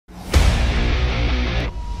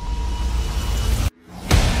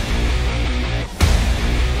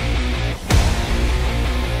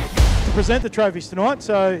present the trophies tonight,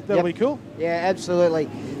 so that'll be cool. Yeah, absolutely.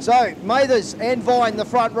 So, Mathers and Vine, the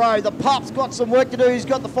front row. The Pup's got some work to do. He's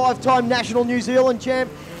got the 5-time National New Zealand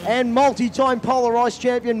champ and multi-time Polar Ice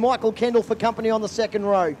champion, Michael Kendall, for company on the second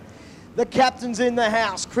row. The captain's in the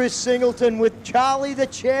house, Chris Singleton, with Charlie, the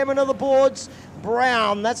chairman of the boards,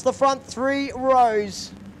 Brown. That's the front 3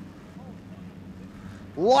 rows.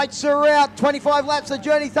 Lights are out, 25 laps of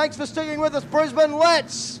journey. Thanks for sticking with us, Brisbane.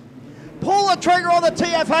 Let's pull the trigger on the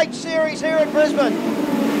TFH series here in Brisbane.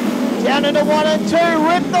 Down into 1 and 2,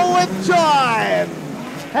 rip the lip time.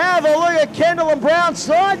 Have a look at Kendall and Brown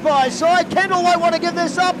side by side. Kendall won't want to give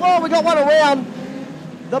this up. Oh, we got one around.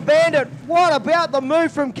 The Bandit, what about the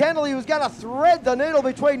move from Kendall? He was going to thread the needle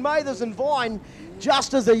between Mathers and Vine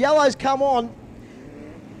just as the yellows come on.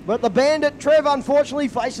 But the Bandit, Trev, unfortunately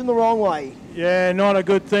facing the wrong way. Yeah, not a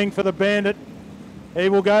good thing for the Bandit. He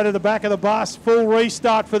will go to the back of the bus. Full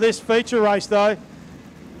restart for this feature race, though.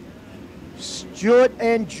 Stewart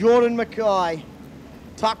and Jordan Mackay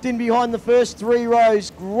tucked in behind the first 3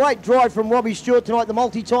 rows. Great drive from Robbie Stewart tonight, the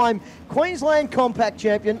multi-time Queensland Compact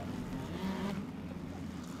champion.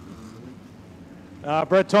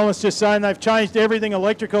 Brett Thomas just saying they've changed everything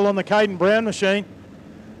electrical on the Caden Brown machine.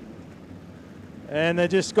 And they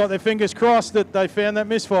just got their fingers crossed that they found that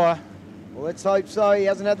misfire. Well, let's hope so. He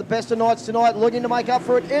hasn't had the best of nights tonight, looking to make up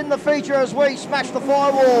for it in the feature as we smash the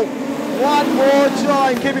firewall one more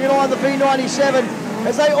time, keeping an eye on the V97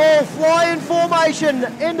 as they all fly in formation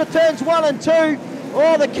into turns 1 and 2.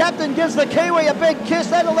 Oh, the captain gives the Kiwi a big kiss.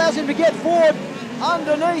 That allows him to get forward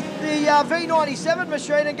underneath the V97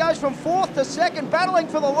 machine and goes from 4th to 2nd, battling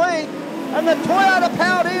for the lead. And the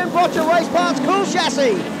Toyota-powered Ian Botcher Race Parts cool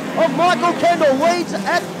chassis of Michael Kendall leads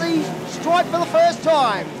at the stripe for the first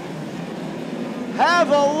time. Have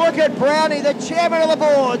a look at Brownie, the chairman of the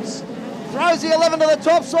boards. Throws the 11 to the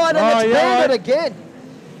top side, and it's Bandit again.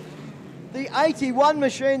 The 81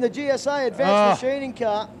 machine, the GSA Advanced Machining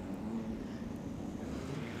car.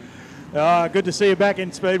 Good to see you back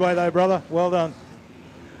in Speedway though, brother. Well done.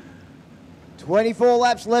 24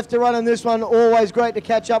 laps left to run in this one. Always great to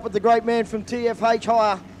catch up with the great man from TFH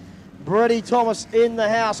Hire, Brady Thomas, in the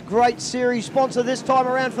house. Great series sponsor this time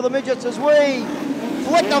around for the Midgets as we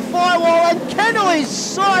flick the firewall, and Kendall is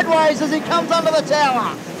sideways as he comes under the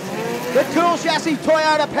tower. The cool chassis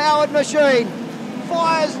Toyota powered machine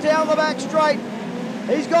fires down the back straight.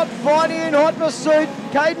 He's got Viney in hot pursuit.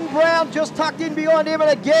 Caden Brown just tucked in behind him,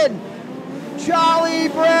 and again Charlie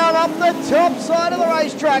Brown up the top side of the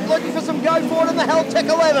racetrack, looking for some go forward in the Heltec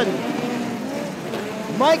 11.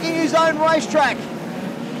 Making his own racetrack.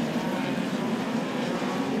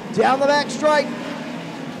 Down the back straight.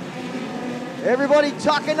 Everybody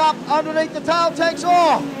tucking up underneath the tail tanks.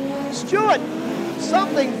 Oh, Stewart,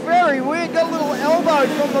 something very weird. Got a little elbow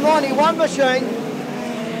from the 91 machine.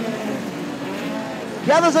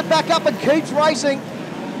 Gathers it back up and keeps racing.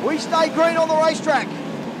 We stay green on the racetrack.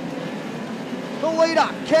 The leader,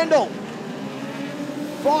 Kendall,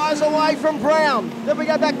 fires away from Brown. Then we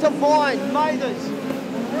go back to Vine, Mathers,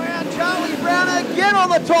 Brown, Charlie Brown again on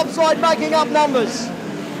the top side, making up numbers.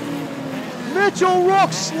 Mitchell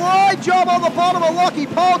Rook, slide job on the bottom of Lockie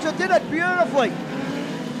Polger, did it beautifully.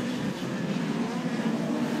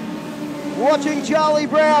 Watching Charlie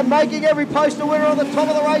Brown making every poster winner on the top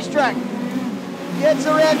of the racetrack. Gets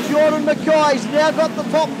around Jordan Mackay, he's now got the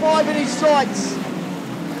top 5 in his sights.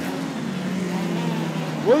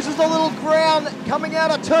 Loses a little ground coming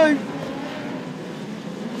out of 2.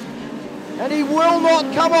 And he will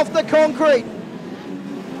not come off the concrete.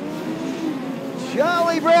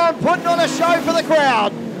 Charlie Brown putting on a show for the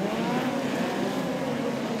crowd.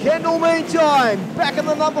 Kendall, meantime, back in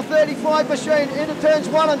the number 35 machine into turns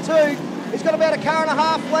 1 and 2. He's got about a car and a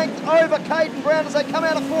half length over Caden Brown as they come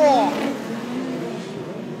out of 4.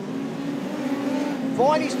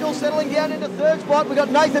 Viney still settling down into 3rd spot. We've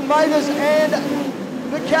got Nathan Mathers and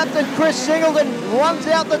the captain, Chris Singleton, runs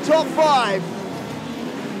out the top 5.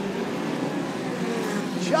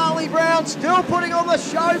 Charlie Brown still putting on the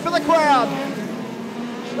show for the crowd.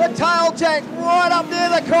 The tail tank right up near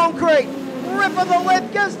the concrete. Ripping the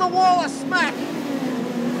lip, gives the wall a smack.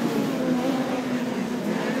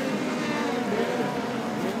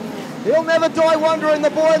 He'll never die wondering, the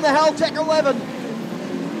boy in the Heltec 11.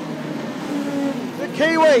 The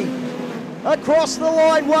Kiwi across the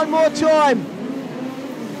line one more time.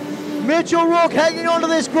 Mitchell Rook hanging on to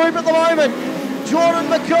this group at the moment. Jordan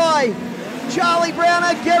Mackay. Charlie Brown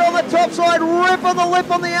again on the top side, ripping the lip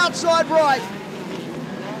on the outside right.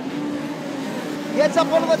 Gets up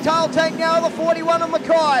onto the tail tank now, the 41 of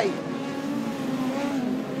Mackay.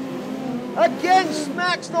 Again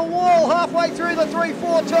smacks the wall halfway through the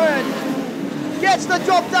 3-4 turn. Gets the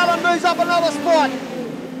job done and moves up another spot.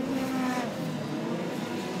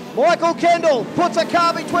 Michael Kendall puts a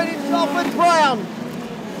car between himself and Brown.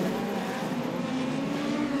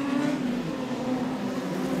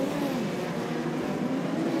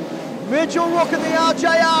 Mitchell Rook in the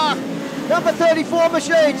RJR. Number 34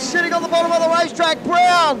 machine sitting on the bottom of the racetrack.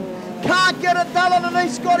 Brown can't get it done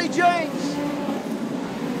underneath Scotty Jeans.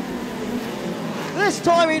 This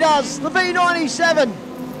time he does. The V97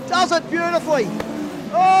 does it beautifully.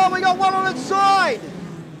 Oh, we got one on its side.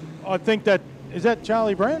 I think is that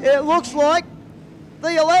Charlie Brown? It looks like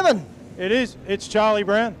the 11. It is. It's Charlie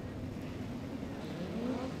Brown.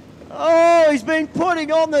 Oh, he's been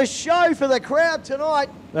putting on the show for the crowd tonight.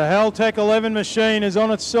 The Haltech 11 machine is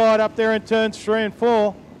on its side up there in turns 3 and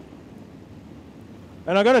 4.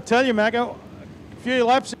 And I've got to tell you, Mako, a few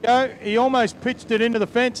laps ago, he almost pitched it into the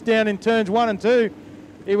fence down in turns 1 and 2.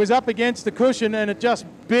 He was up against the cushion and it just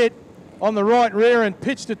bit on the right rear and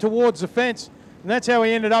pitched it towards the fence. And that's how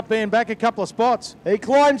he ended up being back a couple of spots. He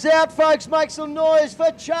climbs out, folks. Make some noise for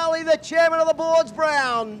Charlie, the chairman of the boards,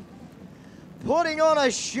 Brown. Putting on a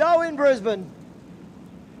show in Brisbane.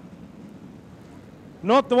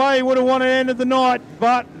 Not the way he would have wanted to end the night,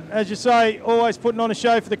 but as you say, always putting on a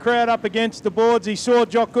show for the crowd up against the boards. He saw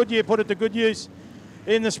Jock Goodyear put it to good use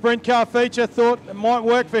in the sprint car feature. Thought it might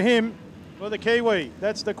work for him. For the Kiwi,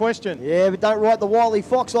 that's the question. Yeah, but don't write the Wiley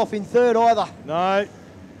Fox off in third either. No.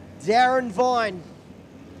 Darren Vine,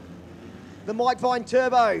 the Mike Vine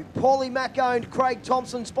Turbo, Paulie Mack owned, Craig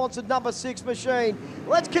Thompson sponsored number 6 machine.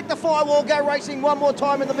 Let's kick the firewall, go racing one more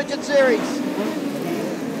time in the Midget Series.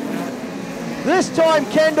 This time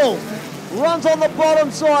Kendall runs on the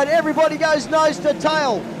bottom side, everybody goes nose to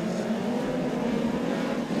tail.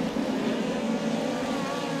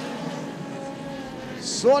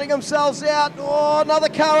 Sorting themselves out. Oh, another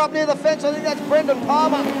car up near the fence. I think that's Brendan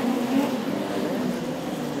Palmer.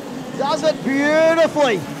 Does it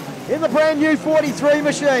beautifully in the brand new 43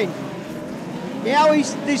 machine. Now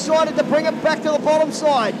he's decided to bring it back to the bottom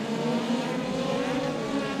side.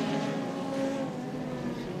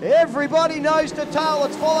 Everybody knows to tail.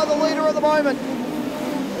 Let's follow the leader at the moment.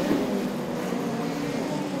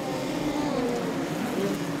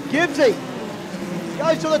 Gibbsy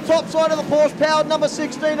goes to the top side of the Porsche, powered number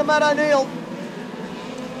 16 to Matt O'Neill.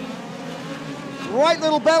 Great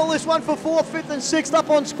little battle, this one for 4th, 5th and 6th up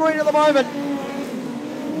on screen at the moment.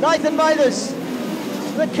 Nathan Mathers,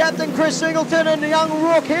 the captain Chris Singleton and the young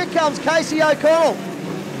Rook. Here comes Casey O'Connell.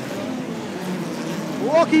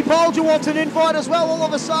 Lockie Polger wants an invite as well all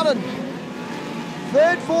of a sudden.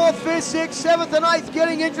 3rd, 4th, 5th, 6th, 7th and 8th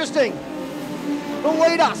getting interesting. The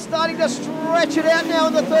leader starting to stretch it out now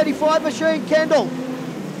in the 35 machine, Kendall.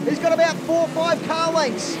 He's got about 4 or 5 car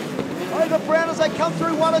lengths over Brown as they come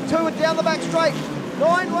through 1 and 2 and down the back straight.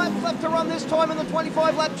 9 laps left to run this time in the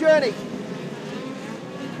 25 lap journey.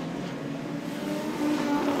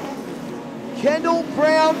 Kendall,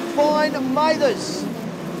 Brown, Vine, Mathers.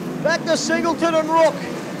 Back to Singleton and Rook.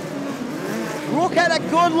 Rook had a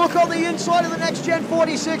good look on the inside of the next gen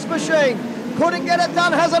 46 machine. Couldn't get it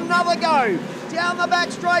done, has another go. Down the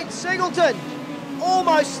back straight, Singleton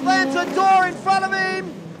almost slams the door in front of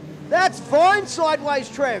him. That's Vine sideways,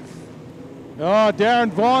 Trev. Oh,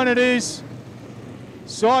 Darren Vine it is.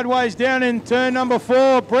 Sideways down in turn number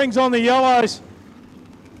 4, brings on the yellows.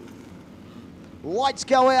 Lights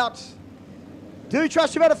go out. Do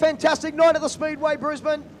trust you've had a fantastic night at the Speedway,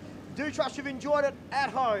 Brisbane. Do trust you've enjoyed it at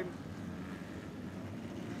home.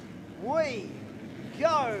 We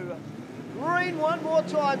go green one more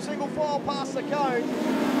time, single file past the cone.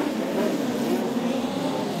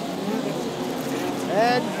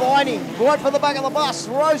 And Viney, right for the back of the bus,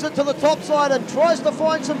 throws it to the top side and tries to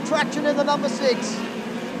find some traction in the number 6.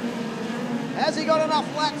 Has he got enough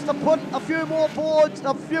laps to put a few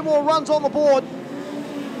more runs on the board?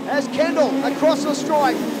 As Kendall across the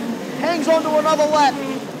stripe, hangs on to another lap.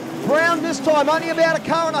 Brown this time only about a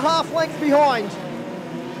car and a half length behind.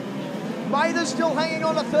 Mathers still hanging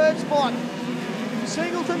on a 3rd spot.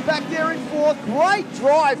 Singleton back there in 4th. Great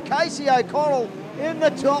drive, Casey O'Connell in the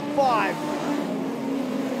top 5.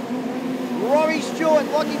 Rory Stewart,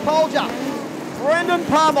 Lockie Polger. Brendan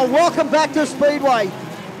Palmer, welcome back to Speedway.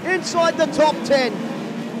 Inside the top 10.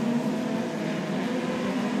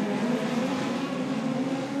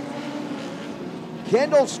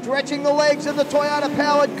 Kendall stretching the legs in the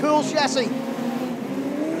Toyota-powered cool chassis.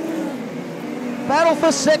 Battle for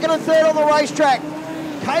 2nd and 3rd on the racetrack.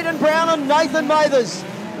 Caden Brown and Nathan Mathers.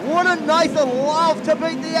 Wouldn't Nathan love to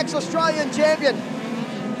beat the ex-Australian champion?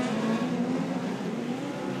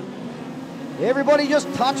 Everybody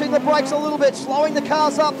just touching the brakes a little bit, slowing the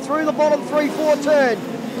cars up through the bottom 3-4 turn.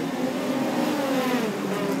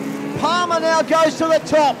 Palmer now goes to the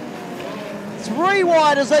top. 3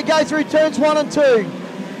 wide as they go through turns 1 and 2.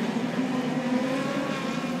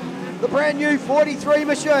 The brand new 43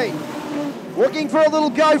 machine. Looking for a little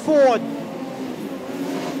go forward.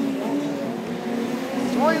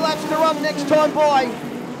 3 laps to run next time by.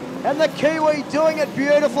 And the Kiwi doing it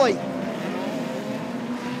beautifully.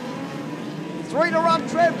 3 to run,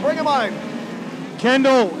 Trev, bring him home.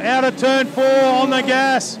 Kendall out of turn 4 on the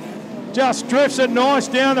gas. Just drifts it nice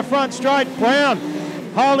down the front straight. Brown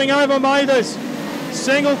holding over Mathers.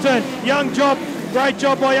 Singleton, young job, great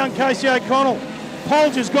job by young Casey O'Connell.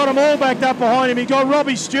 Polger's got them all backed up behind him. He got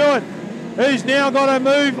Robbie Stewart, who's now got a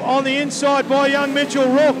move on the inside by young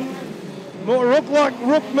Mitchell Rook.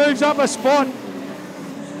 Rook moves up a spot.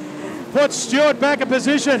 Puts Stewart back a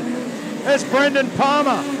position. There's Brendan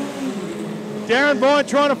Palmer. Darren Bryant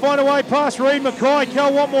trying to find a way past Reed McKay,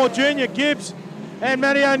 Cal Watmore Jr., Gibbs and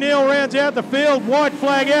Matty O'Neill rounds out the field. White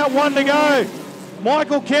flag out, 1 to go.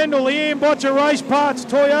 Michael Kendall, the Ian Botcher Race Parts,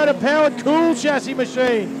 Toyota powered cool chassis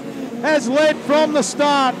machine, has led from the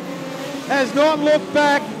start, has not looked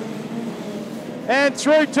back, and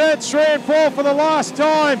through turns 3 and 4 for the last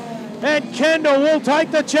time. And Kendall will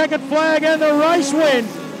take the checkered flag and the race win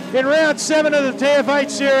in round 7 of the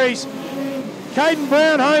TFH series. Caden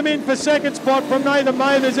Brown home in for second spot from Nathan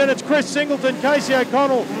Mathers, and it's Chris Singleton, Casey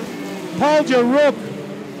O'Connell, Polger, Rook.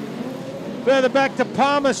 Further back to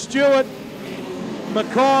Palmer, Stewart,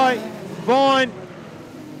 Mackay, Vine,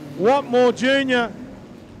 Watmore Jr.,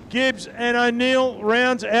 Gibbs and O'Neill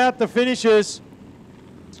rounds out the finishers.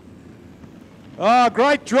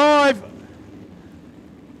 Great drive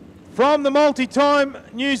from the multi-time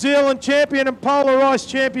New Zealand champion and polarised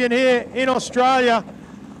champion here in Australia.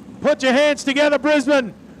 Put your hands together,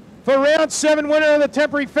 Brisbane, for round 7 winner of the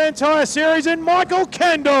temporary fence hire series in Michael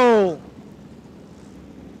Kendall.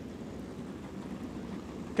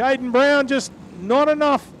 Caden Brown just not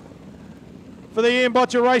enough for the Ian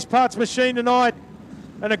Botcher Race Parts machine tonight,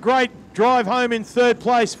 and a great drive home in 3rd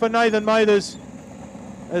place for Nathan Mathers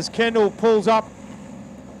as Kendall pulls up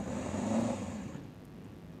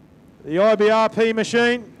the IBRP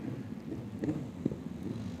machine.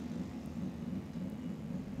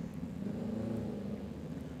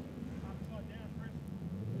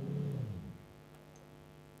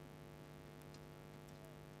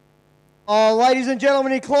 Oh, ladies and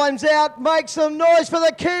gentlemen, he climbs out. Make some noise for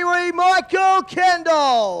the Kiwi, Michael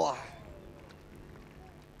Kendall.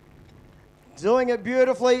 Doing it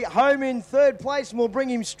beautifully. Home in 3rd place, and we'll bring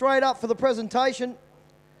him straight up for the presentation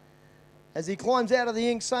as he climbs out of the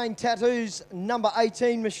Insane Tattoos number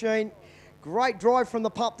 18 machine. Great drive from the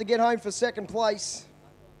pup to get home for 2nd place.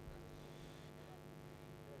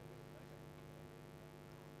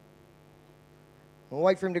 We'll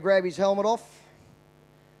wait for him to grab his helmet off.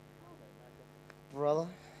 Brother.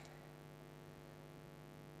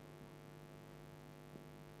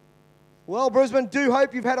 Well, Brisbane, do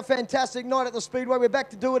hope you've had a fantastic night at the Speedway. We're back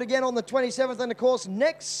to do it again on the 27th, and of course,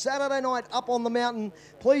 next Saturday night up on the mountain.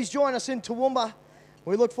 Please join us in Toowoomba.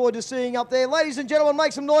 We look forward to seeing you up there. Ladies and gentlemen,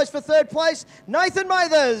 make some noise for 3rd place, Nathan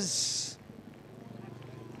Mathers.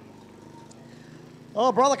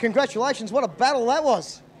 Oh, brother, congratulations. What a battle that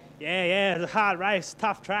was. Yeah, it was a hard race,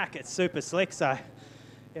 tough track. It's super slick, so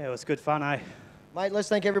yeah, it was good fun, eh? Mate, let's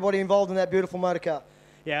thank everybody involved in that beautiful motor car.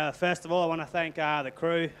 Yeah, first of all, I want to thank the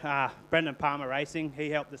crew, Brendan Palmer Racing. He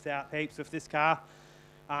helped us out heaps with this car.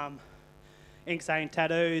 Insane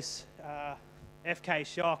Tattoos, FK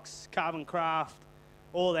Shocks, Carbon Craft,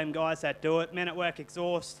 all them guys that do it. Men at Work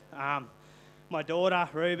Exhaust, my daughter,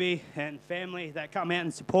 Ruby, and family that come out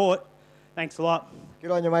and support. Thanks a lot.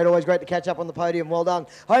 Good on you, mate. Always great to catch up on the podium. Well done.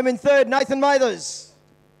 Home in 3rd, Nathan Mathers.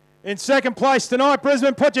 In 2nd place tonight,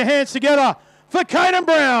 Brisbane, put your hands together for Caden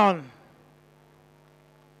Brown.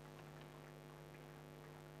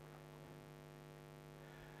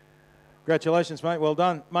 Congratulations, mate. Well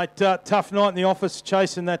done. Mate, tough night in the office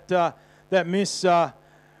chasing that miss.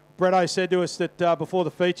 Bretto said to us that before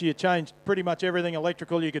the feature you changed pretty much everything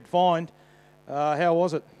electrical you could find. How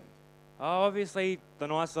was it? Obviously, the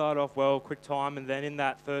night started off well, quick time, and then in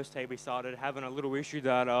that first heat we started having a little issue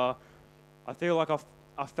that I feel like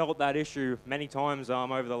I felt that issue many times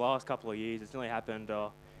over the last couple of years. It's nearly happened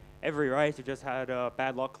every race. We just had a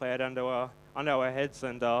bad luck cloud under our heads,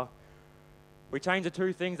 and we changed the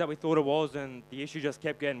 2 things that we thought it was, and the issue just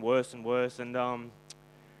kept getting worse and worse. And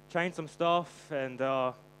changed some stuff, and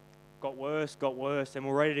got worse, and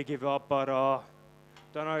we're ready to give up. But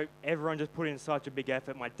don't know, everyone just put in such a big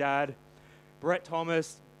effort. My dad, Brett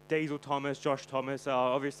Thomas, Diesel Thomas, Josh Thomas.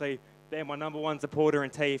 Obviously, they're my #1 supporter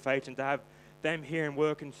in TFH, and to have them here and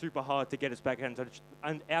working super hard to get us back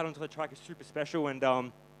out onto the track is super special. And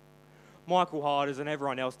Michael Harders and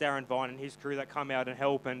everyone else, Darren Vine and his crew that come out and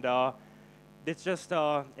help. And it's just,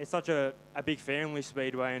 it's such a big family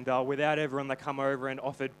Speedway. And without everyone that come over and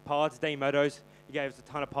offered parts, Dean Meadows, he gave us a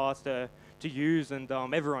ton of parts to use. And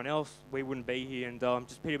everyone else, we wouldn't be here. And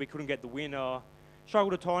just pity we couldn't get the win.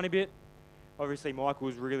 Struggled a tiny bit. Obviously, Michael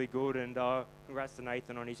was really good, and congrats to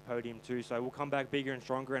Nathan on his podium too. So we'll come back bigger and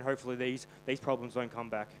stronger, and hopefully these problems don't come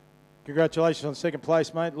back. Congratulations on second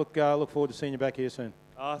place, mate. Look forward to seeing you back here soon.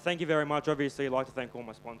 Thank you very much. Obviously, I'd like to thank all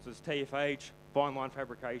my sponsors: TFH, Fine Line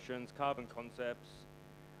Fabrications, Carbon Concepts,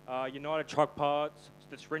 United Truck Parts,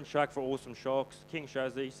 the Sprint Shack for awesome shocks, King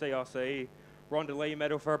Chassis, CRC, Rhonda Lee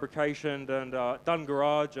Metal Fabrication, and Dunn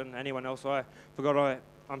Garage, and anyone else I forgot.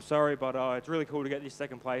 I'm sorry, but it's really cool to get this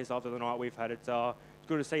second place after the night we've had. It's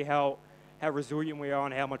good to see how resilient we are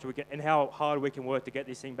and how much we can, and how hard we can work to get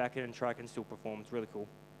this thing back in track and still perform. It's really cool.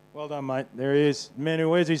 Well done, mate. There he is. Man who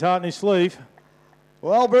wears his heart in his sleeve.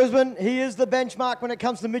 Well, Brisbane, he is the benchmark when it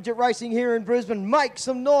comes to midget racing here in Brisbane. Make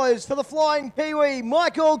some noise for the Flying Kiwi,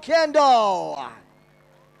 Michael Kendall.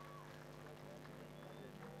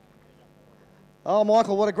 Oh,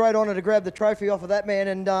 Michael, what a great honour to grab the trophy off of that man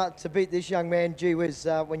and to beat this young man. Gee whiz,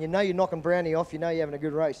 when you know you're knocking Brownie off, you know you're having a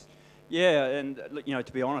good race. Yeah, and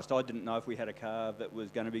to be honest, I didn't know if we had a car that was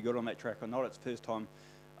going to be good on that track or not. It's the first time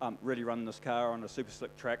really running this car on a super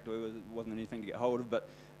slick track. There wasn't anything to get hold of, but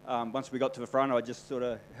once we got to the front, I just sort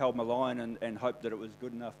of held my line and hoped that it was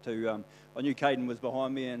good enough to... I knew Caden was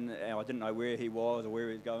behind me, and I didn't know where he was or where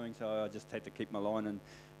he was going, so I just had to keep my line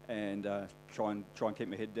and try and keep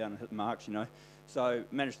my head down and hit the marks, So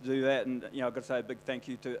managed to do that, and I've got to say a big thank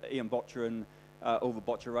you to Ian Botcher and all the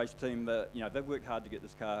Botcher race team. That they've worked hard to get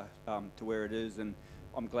this car to where it is, and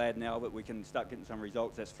I'm glad now that we can start getting some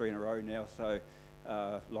results. That's 3 in a row now, so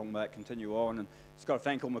long may it continue on. And just got to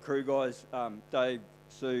thank all my crew guys, Dave,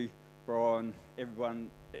 Sue, Brian, everyone,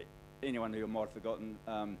 anyone who I might have forgotten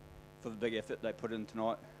for the big effort they put in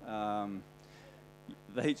tonight.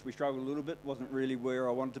 The heats we struggled a little bit, wasn't really where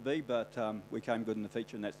I wanted to be, but we came good in the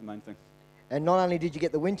feature, and that's the main thing. And not only did you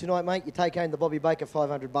get the win tonight, mate, you take home the Bobby Baker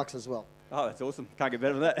 $500 as well. Oh, that's awesome. Can't get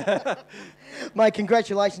better than that. Mate,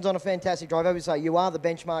 congratulations on a fantastic drive. I would say you are the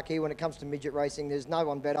benchmark here when it comes to midget racing. There's no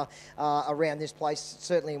one better around this place,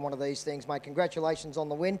 certainly in one of these things, mate. Congratulations on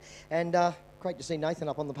the win, and great to see Nathan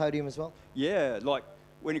up on the podium as well. Yeah, like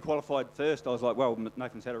when he qualified first, I was like, well,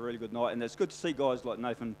 Nathan's had a really good night, and it's good to see guys like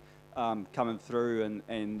Nathan coming through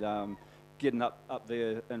and getting up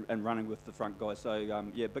there and running with the front guys. So,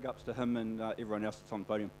 yeah, big ups to him and everyone else that's on the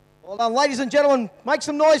podium. Well done, ladies and gentlemen. Make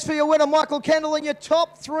some noise for your winner, Michael Kendall, in your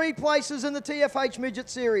top 3 places in the TFH Midget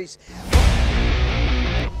Series.